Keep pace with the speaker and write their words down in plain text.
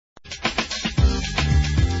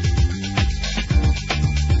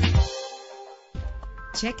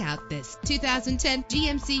Check out this 2010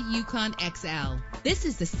 GMC Yukon XL. This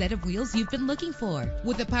is the set of wheels you've been looking for,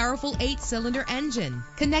 with a powerful 8-cylinder engine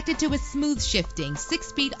connected to a smooth shifting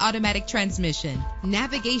 6-speed automatic transmission.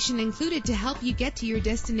 Navigation included to help you get to your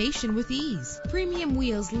destination with ease. Premium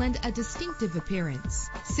wheels lend a distinctive appearance.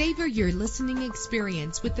 Savor your listening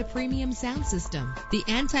experience with the premium sound system. The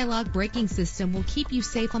anti-lock braking system will keep you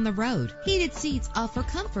safe on the road. Heated seats offer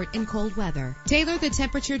comfort in cold weather. Tailor the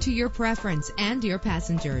temperature to your preference and your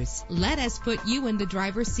passengers. Let us put you in the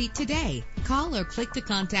driver's seat today. Call or click to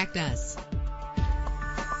contact us.